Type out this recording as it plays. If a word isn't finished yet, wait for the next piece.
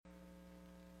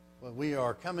Well, we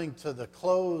are coming to the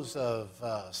close of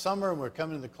summer, and we're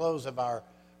coming to the close of our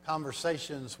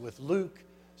Conversations with Luke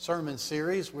sermon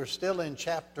series. We're still in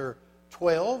chapter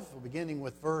 12, beginning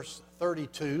with verse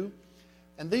 32.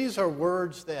 And these are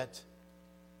words that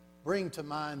bring to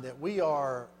mind that we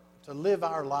are to live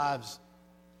our lives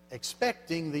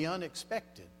expecting the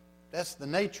unexpected. That's the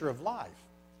nature of life.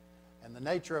 And the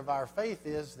nature of our faith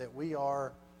is that we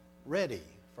are ready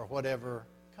for whatever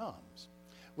comes.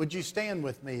 Would you stand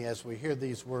with me as we hear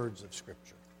these words of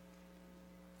Scripture?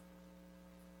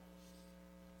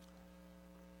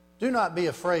 Do not be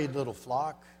afraid, little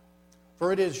flock,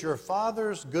 for it is your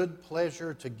Father's good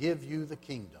pleasure to give you the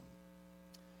kingdom.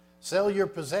 Sell your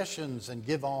possessions and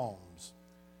give alms.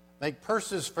 Make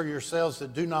purses for yourselves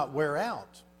that do not wear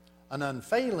out, an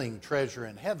unfailing treasure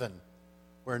in heaven,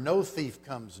 where no thief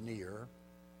comes near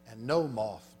and no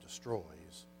moth destroys.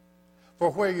 For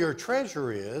where your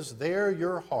treasure is, there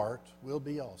your heart will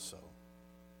be also.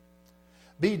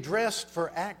 Be dressed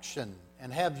for action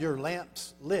and have your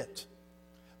lamps lit.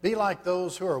 Be like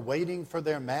those who are waiting for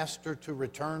their master to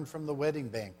return from the wedding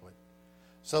banquet,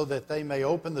 so that they may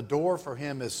open the door for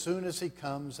him as soon as he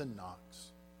comes and knocks.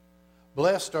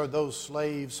 Blessed are those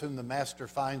slaves whom the master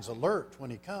finds alert when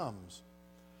he comes.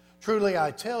 Truly I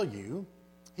tell you,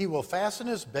 he will fasten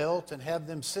his belt and have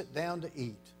them sit down to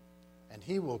eat, and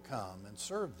he will come and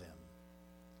serve them.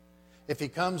 If he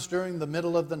comes during the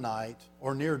middle of the night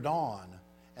or near dawn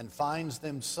and finds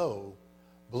them so,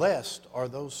 blessed are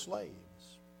those slaves.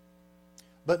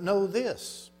 But know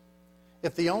this,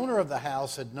 if the owner of the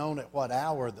house had known at what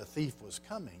hour the thief was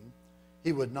coming,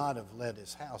 he would not have let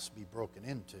his house be broken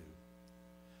into.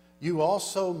 You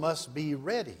also must be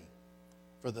ready,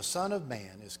 for the Son of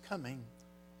Man is coming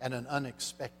at an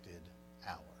unexpected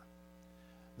hour.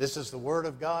 This is the word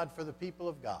of God for the people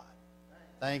of God.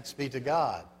 Thanks be to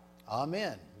God.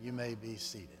 Amen. You may be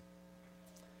seated.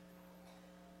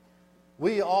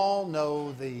 We all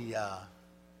know the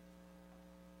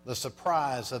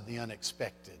surprise of the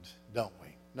unexpected, don't we?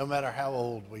 No matter how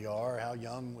old we are, how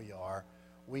young we are,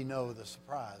 we know the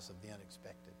surprise of the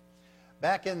unexpected.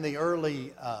 Back in the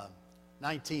early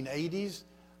 1980s,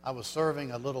 I was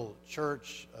serving a little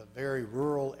church, a very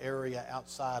rural area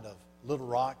outside of Little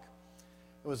Rock.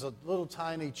 It was a little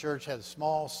tiny church, had a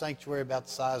small sanctuary about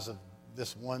the size of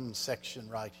this one section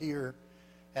right here,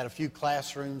 had a few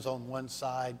classrooms on one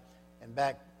side, and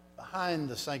back behind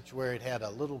the sanctuary it had a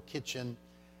little kitchen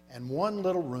and one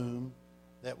little room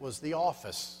that was the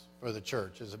office for the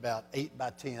church. It was about 8 by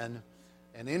 10,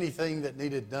 and anything that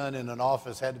needed done in an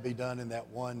office had to be done in that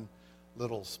one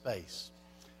little space.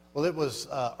 Well, it was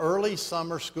early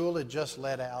summer. School had just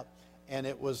let out, and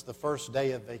it was the first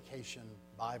day of vacation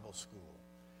Bible school.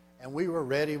 And we were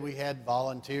ready. We had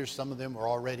volunteers. Some of them were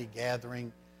already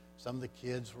gathering. Some of the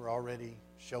kids were already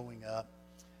showing up.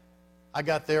 I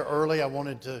got there early. I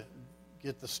wanted to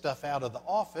get the stuff out of the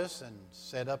office and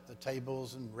set up the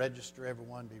tables and register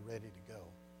everyone, be ready to go.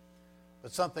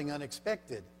 But something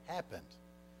unexpected happened.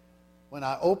 When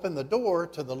I opened the door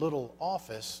to the little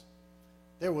office,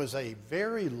 there was a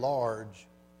very large,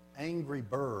 angry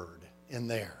bird in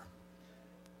there.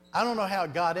 I don't know how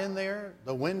it got in there.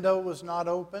 The window was not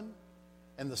open,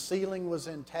 and the ceiling was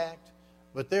intact,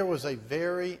 but there was a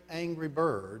very angry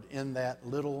bird in that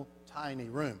little tiny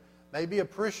room. Maybe a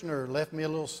parishioner left me a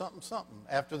little something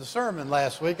after the sermon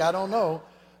last week. I don't know,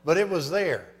 but it was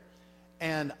there.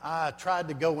 And I tried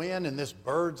to go in, and this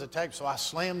bird's attacked, so I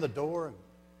slammed the door, and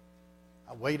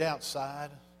I wait outside.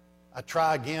 I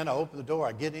try again. I open the door.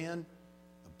 I get in.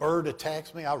 The bird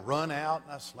attacks me. I run out,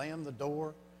 and I slam the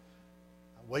door.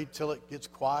 I wait till it gets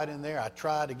quiet in there. I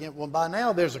try it again. Well, by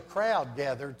now, there's a crowd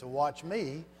gathered to watch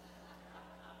me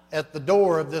at the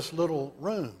door of this little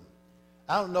room.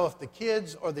 I don't know if the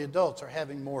kids or the adults are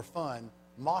having more fun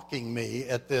mocking me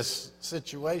at this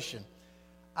situation.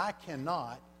 I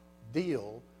cannot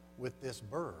deal with this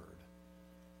bird.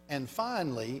 And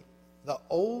finally, the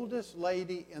oldest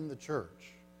lady in the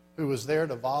church, who was there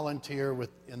to volunteer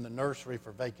in the nursery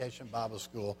for Vacation Bible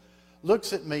School,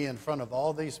 looks at me in front of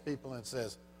all these people and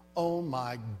says, "Oh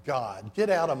my God,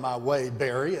 get out of my way,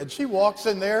 Barry." And she walks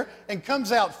in there and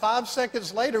comes out 5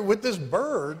 seconds later with this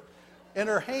bird in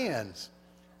her hands.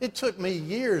 It took me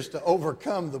years to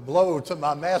overcome the blow to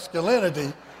my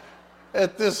masculinity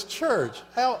at this church.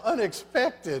 How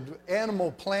unexpected,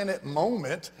 Animal Planet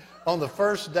moment on the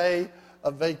first day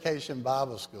of Vacation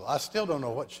Bible School. I still don't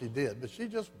know what she did, but she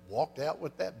just walked out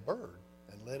with that bird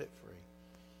and let it free.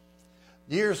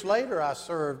 Years later, I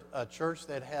served a church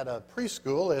that had a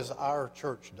preschool, as our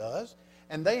church does,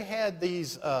 and they had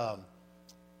these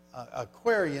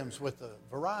aquariums with a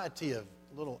variety of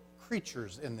little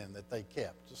creatures in them that they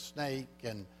kept. A snake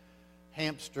and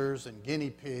hamsters and guinea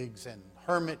pigs and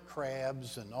hermit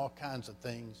crabs and all kinds of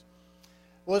things.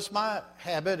 Well, it's my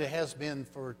habit, it has been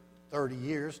for 30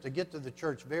 years, to get to the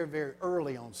church very, very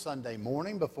early on Sunday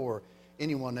morning before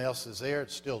anyone else is there.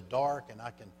 It's still dark, and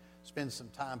I can spend some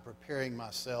time preparing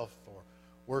myself for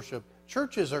worship.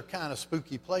 Churches are kind of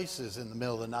spooky places in the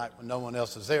middle of the night when no one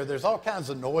else is there. There's all kinds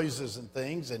of noises and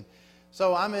things, and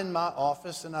so I'm in my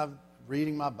office, and I'm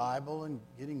reading my Bible and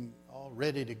getting all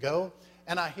ready to go,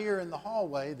 and I hear in the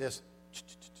hallway this,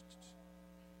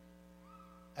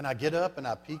 and I get up and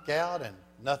I peek out, and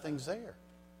nothing's there.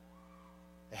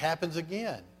 It happens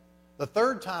again. The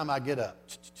third time I get up,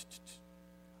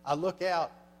 I look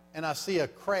out and I see a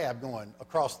crab going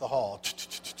across the hall.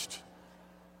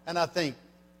 And I think,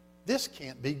 this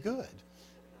can't be good.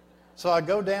 So I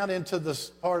go down into this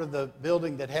part of the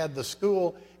building that had the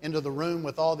school, into the room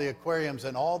with all the aquariums,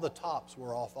 and all the tops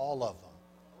were off, all of them.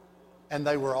 And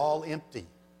they were all empty.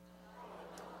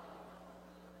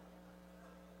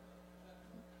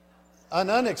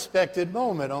 An unexpected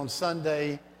moment on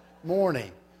Sunday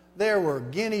morning. There were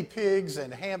guinea pigs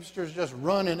and hamsters just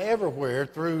running everywhere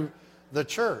through the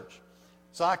church.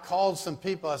 So I called some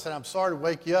people. I said, I'm sorry to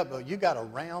wake you up, but you got to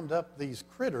round up these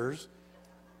critters.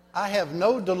 I have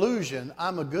no delusion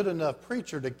I'm a good enough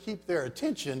preacher to keep their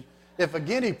attention if a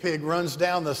guinea pig runs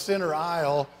down the center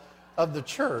aisle of the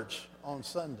church on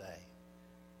Sunday.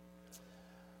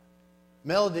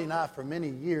 Melody and I, for many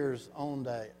years, owned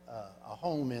a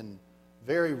home in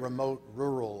very remote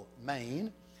rural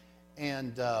Maine.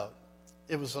 And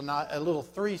it was a little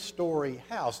 3-story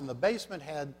house. And the basement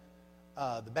had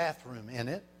the bathroom in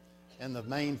it. And the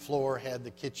main floor had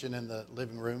the kitchen and the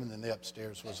living room. And then the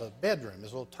upstairs was a bedroom. It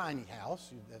was a little tiny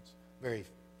house. That's very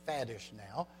faddish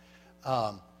now.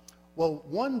 Well,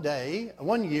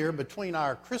 one year, between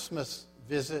our Christmas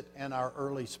visit and our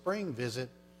early spring visit,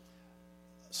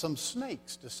 some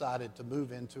snakes decided to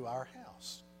move into our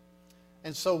house.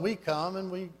 And so we come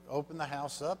and we open the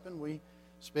house up and we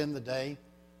spend the day.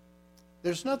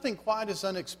 There's nothing quite as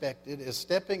unexpected as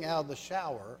stepping out of the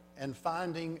shower and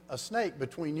finding a snake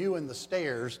between you and the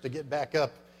stairs to get back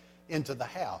up into the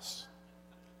house.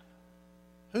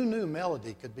 Who knew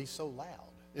Melody could be so loud?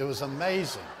 It was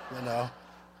amazing, you know.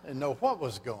 Didn't know what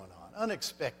was going on.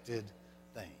 Unexpected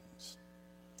things.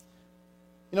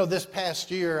 You know, this past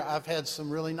year I've had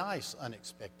some really nice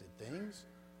unexpected things.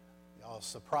 Y'all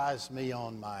surprised me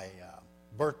on my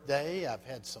birthday. I've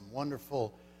had some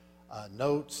wonderful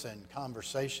notes and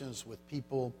conversations with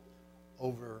people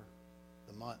over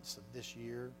the months of this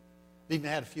year. I've even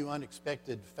had a few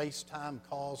unexpected FaceTime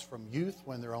calls from youth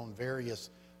when they're on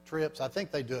various trips. I think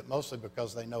they do it mostly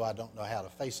because they know I don't know how to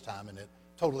FaceTime, and it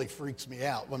totally freaks me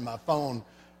out when my phone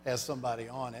has somebody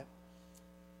on it.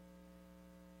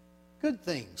 Good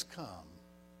things come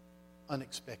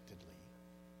unexpectedly.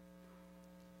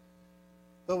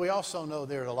 But we also know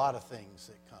there are a lot of things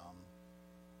that come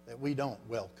that we don't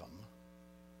welcome,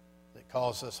 that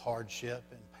cause us hardship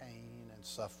and pain and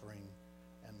suffering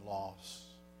and loss.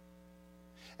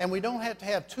 And we don't have to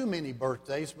have too many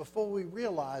birthdays before we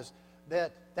realize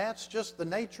that that's just the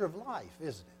nature of life,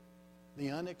 isn't it? The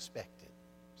unexpected.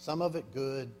 Some of it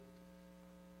good,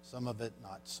 some of it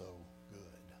not so good.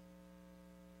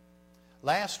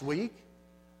 Last week,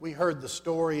 we heard the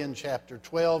story in chapter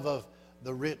 12 of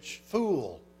the rich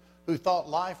fool who thought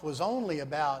life was only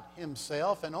about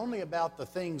himself and only about the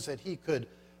things that he could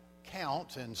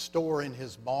count and store in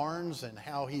his barns, and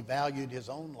how he valued his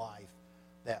own life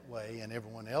that way and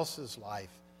everyone else's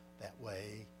life that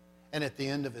way. And at the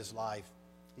end of his life,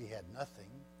 he had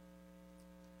nothing.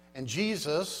 And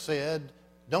Jesus said,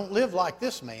 don't live like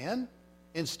this man.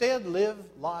 Instead, live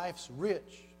lives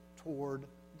rich toward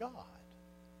God.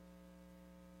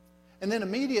 And then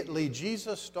immediately,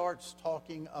 Jesus starts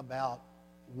talking about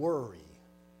worry.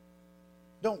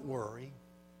 Don't worry.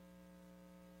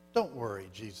 Don't worry,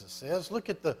 Jesus says. Look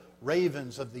at the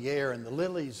ravens of the air and the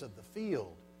lilies of the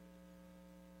field.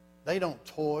 They don't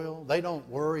toil, they don't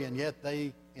worry, and yet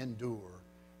they endure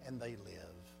and they live.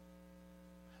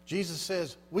 Jesus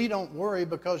says, we don't worry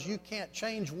because you can't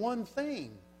change one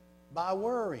thing by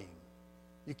worrying.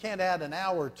 You can't add an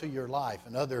hour to your life.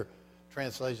 Another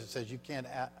translation says you can't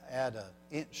add an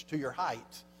inch to your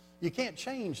height. You can't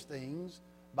change things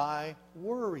by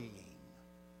worrying.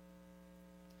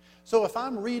 So if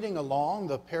I'm reading along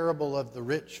the parable of the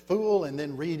rich fool and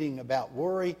then reading about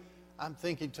worry, I'm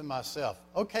thinking to myself,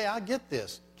 okay, I get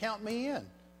this. Count me in.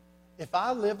 If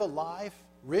I live a life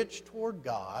rich toward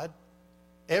God,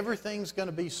 everything's going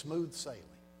to be smooth sailing.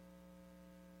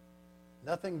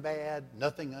 Nothing bad,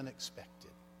 nothing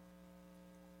unexpected.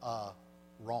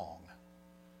 Wrong.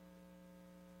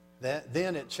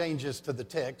 Then it changes to the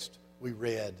text we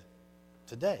read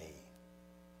today.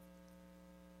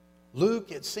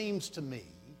 Luke, it seems to me,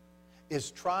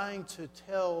 is trying to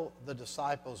tell the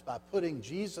disciples by putting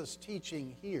Jesus'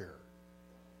 teaching here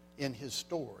in his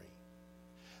story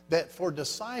that for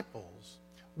disciples,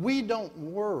 we don't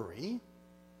worry,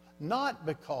 not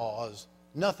because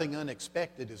nothing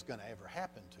unexpected is going to ever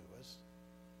happen to us,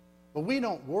 but we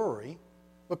don't worry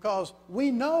because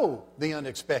we know the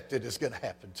unexpected is going to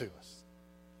happen to us.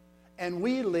 And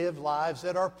we live lives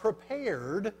that are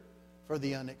prepared for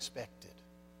the unexpected.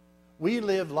 We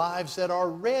live lives that are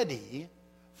ready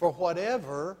for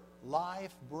whatever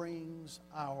life brings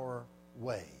our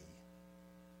way.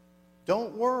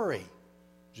 Don't worry,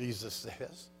 Jesus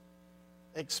says.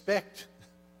 Expect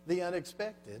the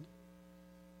unexpected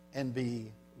and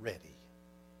be ready.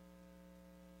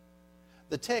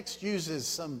 The text uses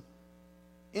some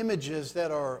images that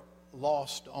are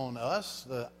lost on us,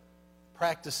 the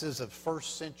practices of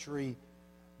first century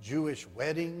Jewish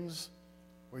weddings,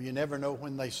 where you never know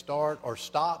when they start or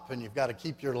stop, and you've got to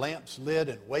keep your lamps lit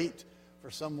and wait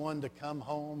for someone to come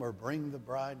home or bring the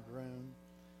bridegroom.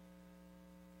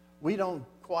 We don't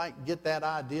quite get that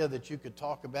idea that you could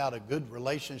talk about a good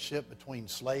relationship between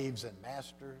slaves and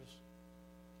masters.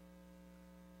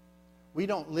 We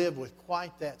don't live with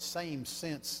quite that same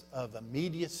sense of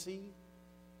immediacy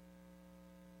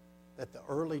that the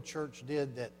early church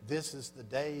did, that this is the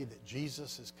day that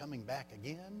Jesus is coming back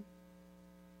again.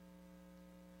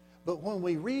 But when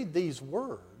we read these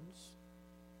words,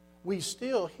 we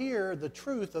still hear the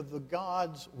truth of the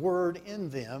God's word in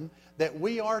them, that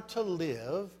we are to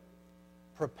live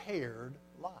prepared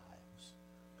lives.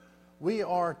 We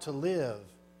are to live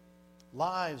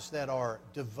lives that are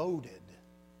devoted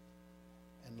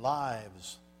and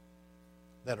lives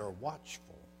that are watchful.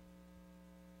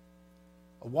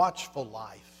 A watchful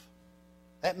life.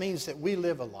 That means that we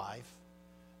live a life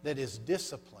that is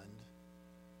disciplined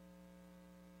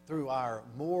through our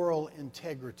moral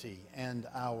integrity and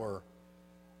our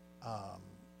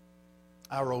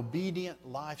obedient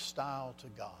lifestyle to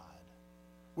God.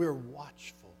 We're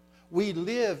watchful. We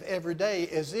live every day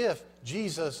as if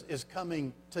Jesus is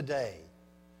coming today,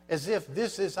 as if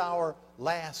this is our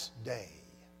last day.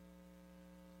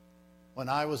 When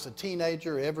I was a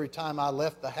teenager, every time I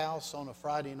left the house on a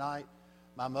Friday night,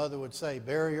 my mother would say,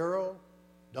 "Barry Earl,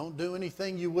 don't do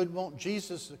anything you wouldn't want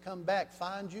Jesus to come back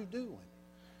find you doing."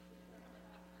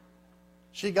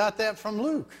 She got that from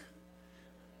Luke.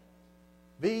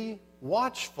 Be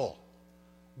watchful.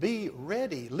 Be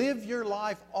ready. Live your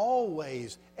life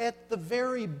always at the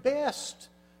very best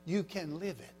you can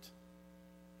live it,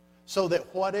 so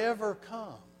that whatever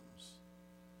comes,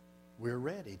 we're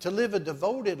ready. To live a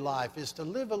devoted life is to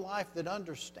live a life that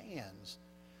understands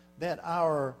that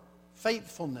our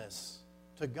faithfulness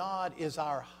to God is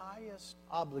our highest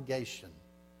obligation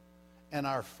and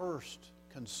our first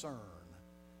concern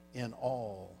in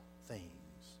all things.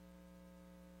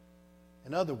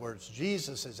 In other words,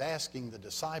 Jesus is asking the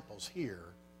disciples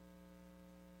here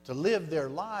to live their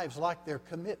lives like their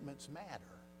commitments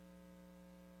matter,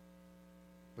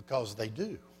 because they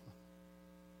do.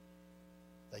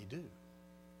 They do.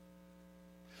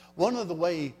 One of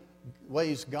the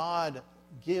ways God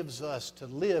gives us to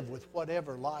live with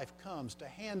whatever life comes, to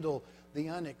handle the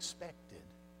unexpected,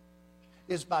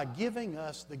 is by giving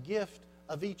us the gift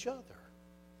of each other,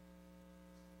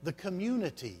 the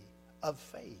community of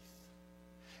faith.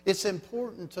 It's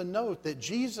important to note that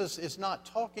Jesus is not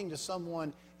talking to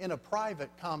someone in a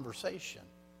private conversation.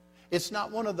 It's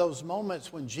not one of those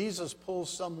moments when Jesus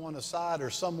pulls someone aside or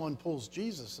someone pulls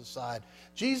Jesus aside.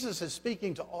 Jesus is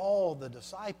speaking to all the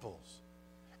disciples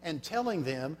and telling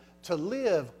them to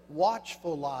live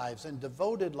watchful lives and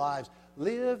devoted lives.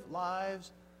 Live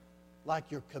lives like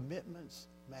your commitments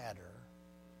matter,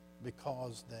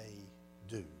 because they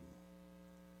do.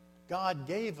 God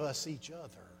gave us each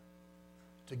other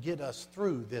to get us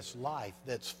through this life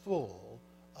that's full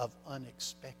of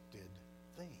unexpected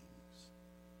things.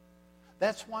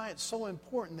 That's why it's so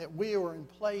important that we are in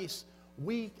place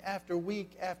week after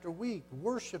week after week,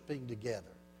 worshiping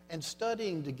together and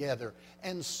studying together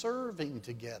and serving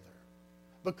together,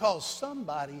 because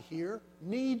somebody here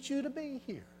needs you to be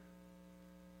here.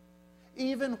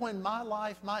 Even when my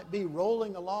life might be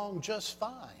rolling along just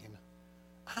fine,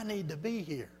 I need to be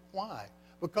here. Why?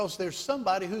 Because there's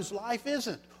somebody whose life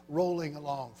isn't rolling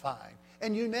along fine.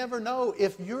 And you never know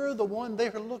if you're the one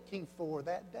they're looking for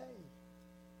that day.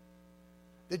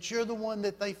 That you're the one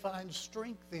that they find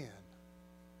strength in.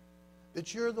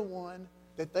 That you're the one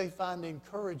that they find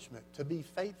encouragement to be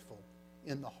faithful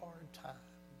in the hard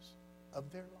times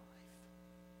of their life.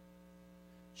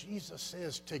 Jesus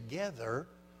says together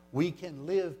we can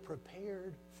live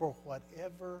prepared for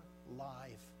whatever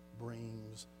life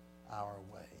brings our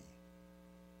way.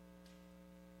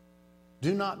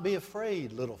 Do not be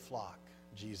afraid, little flock,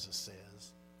 Jesus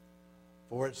says,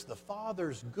 for it's the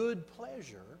Father's good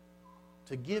pleasure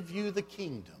to give you the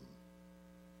kingdom.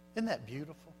 Isn't that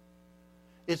beautiful?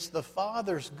 It's the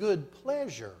Father's good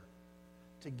pleasure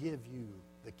to give you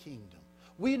the kingdom.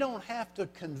 We don't have to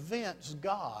convince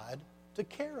God to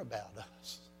care about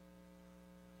us.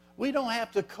 We don't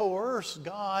have to coerce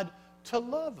God to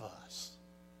love us.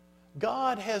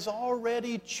 God has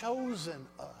already chosen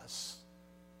us.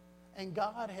 And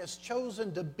God has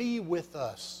chosen to be with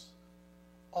us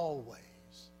always.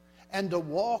 And to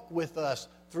walk with us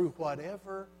through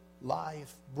whatever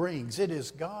life brings. It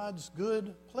is God's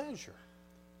good pleasure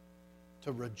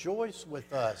to rejoice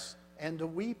with us and to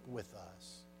weep with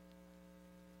us.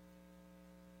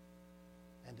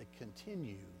 And to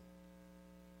continue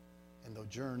in the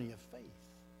journey of faith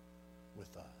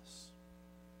with us.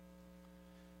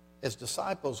 As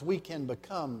disciples, we can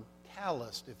become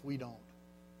calloused if we don't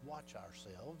watch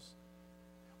ourselves.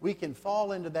 We can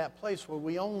fall into that place where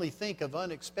we only think of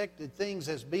unexpected things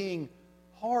as being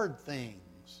hard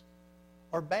things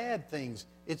or bad things.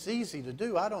 It's easy to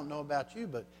do. I don't know about you,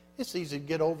 but it's easy to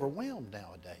get overwhelmed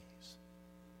nowadays.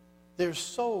 There's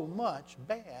so much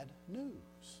bad news.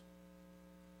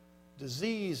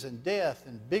 Disease and death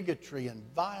and bigotry and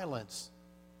violence,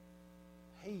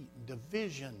 hate and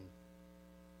division,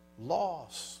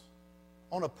 loss.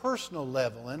 On a personal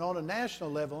level and on a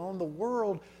national level, on the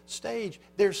world stage,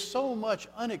 there's so much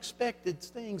unexpected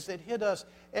things that hit us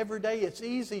every day. It's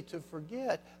easy to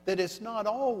forget that it's not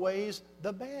always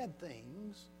the bad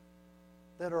things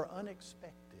that are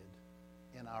unexpected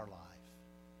in our life.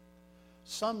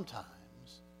 Sometimes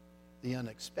the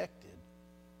unexpected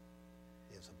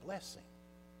is a blessing.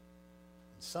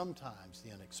 And sometimes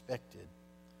the unexpected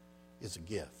is a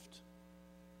gift.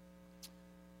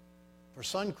 For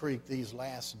Sun Creek, these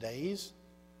last days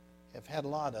have had a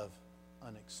lot of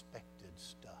unexpected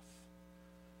stuff.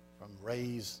 From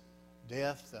Ray's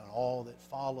death and all that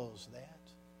follows that.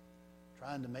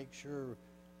 Trying to make sure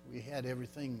we had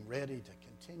everything ready to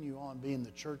continue on being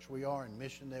the church we are and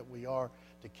mission that we are,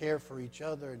 to care for each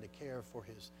other and to care for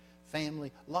his family.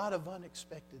 A lot of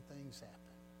unexpected things happen.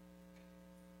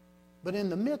 But in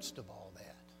the midst of all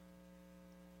that,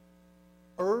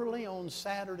 early on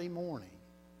Saturday morning,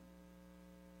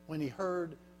 when he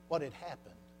heard what had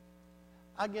happened,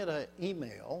 I get an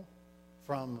email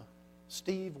from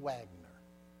Steve Wagner,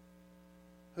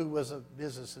 who was a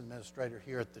business administrator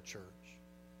here at the church.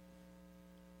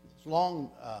 It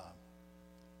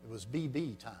was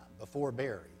BB time, before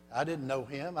Barry. I didn't know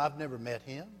him. I've never met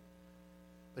him.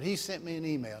 But he sent me an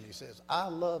email and he says, I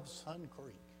love Sun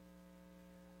Creek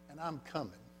and I'm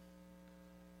coming.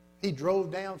 He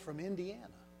drove down from Indiana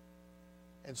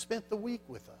and spent the week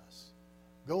with us,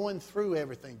 going through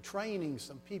everything, training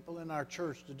some people in our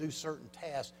church to do certain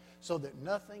tasks so that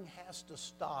nothing has to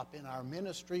stop in our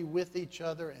ministry with each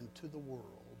other and to the world.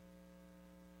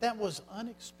 That was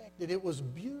unexpected. It was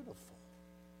beautiful.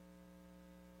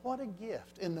 What a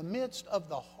gift in the midst of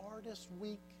the hardest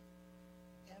week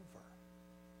ever.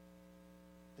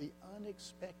 The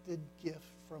unexpected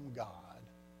gift from God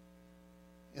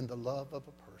in the love of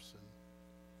a person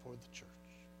for the church.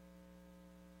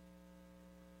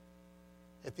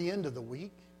 At the end of the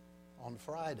week, on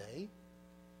Friday,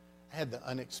 I had the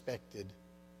unexpected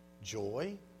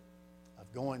joy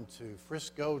of going to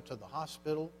Frisco to the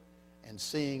hospital and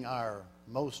seeing our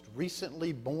most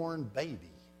recently born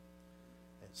baby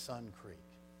at Sun Creek,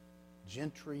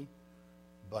 Gentry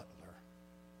Butler.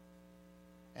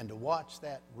 And to watch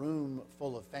that room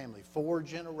full of family, 4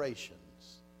 generations,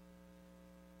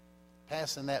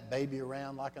 passing that baby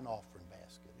around like an offering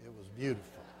basket. It was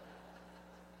beautiful.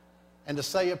 And to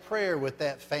say a prayer with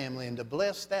that family and to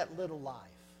bless that little life.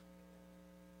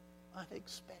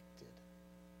 Unexpected.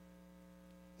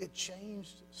 It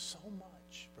changed so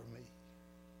much for me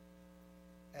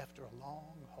after a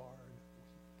long, hard week.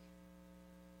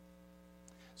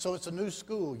 So it's a new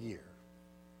school year.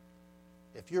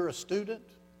 If you're a student,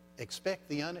 expect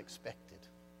the unexpected.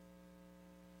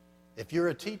 If you're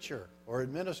a teacher or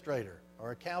administrator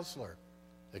or a counselor,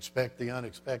 expect the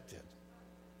unexpected.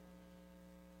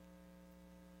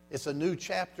 It's a new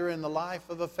chapter in the life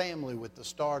of a family with the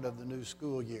start of the new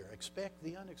school year. Expect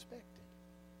the unexpected.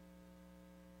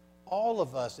 All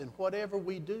of us, in whatever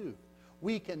we do,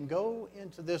 we can go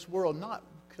into this world not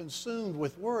consumed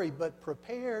with worry, but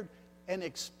prepared and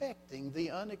expecting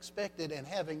the unexpected and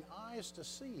having eyes to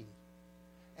see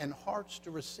and hearts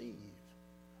to receive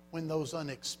when those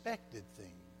unexpected things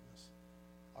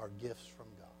are gifts from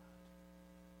God.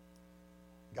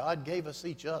 God gave us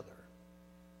each other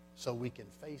so we can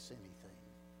face anything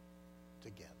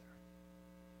together.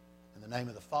 In the name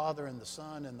of the Father, and the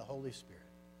Son, and the Holy Spirit.